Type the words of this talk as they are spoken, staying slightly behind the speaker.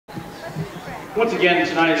Once again,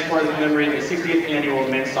 tonight is part of commemorating the 60th Annual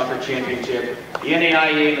Men's Soccer Championship. The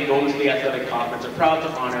NAIA and the Golden State Athletic Conference are proud to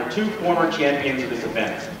honor two former champions of this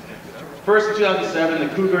event. First, in 2007,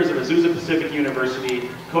 the Cougars of Azusa Pacific University,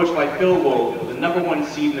 coached by Phil Woe, were the #1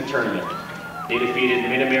 seed in the tournament. They defeated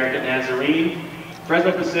Mid-America Nazarene,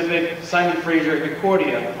 Fresno Pacific, Simon Fraser, and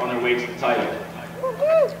Concordia on their way to the title.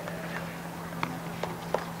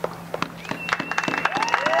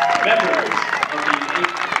 Members of the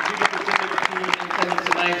Azusa Pacific team in attendance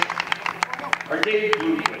tonight are Dave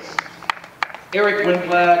Bloomquist, Eric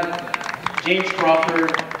Winblad, James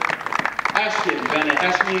Crawford, Ashton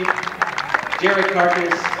Vanahashmi, Derek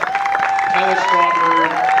Carcass, Tyler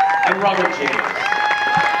Stromberg, and Robert James.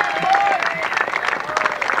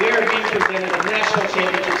 They are being presented a national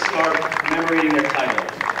championship scarf commemorating their title.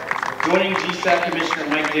 Joining GSAC Commissioner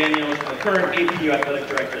Mike Daniels, the current APU Athletic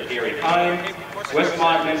Director Gary Hine,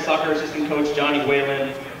 Westmont men's soccer assistant coach Johnny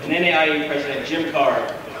Whalen, and NAIA President Jim Carr.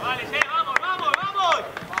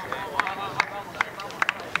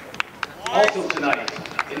 Also tonight,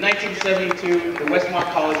 in 1972, the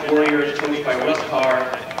Westmont College Warriors, coached by Russ Carr,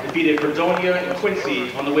 defeated Fredonia and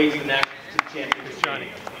Quincy on the way to the national championship game.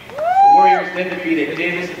 The Warriors then defeated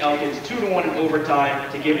Davis and Elkins 2-1 in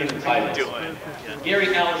overtime to give them the title.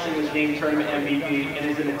 Gary Allison was named tournament MVP and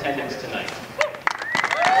is in attendance tonight.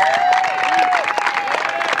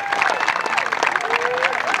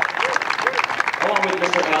 Along with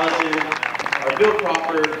Mr. Allison are Bill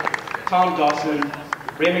Crawford, Tom Dawson,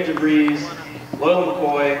 Raymond DeVries, Loyal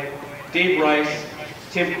McCoy, Dave Rice,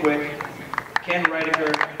 Tim Quick, Ken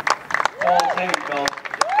Reidiker, Paul Tangenfeld,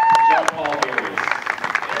 and Jean-Paul Barrios.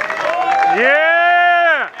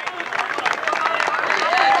 Yeah!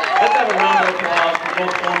 Let's have a round of applause for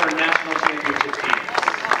both former national championship teams.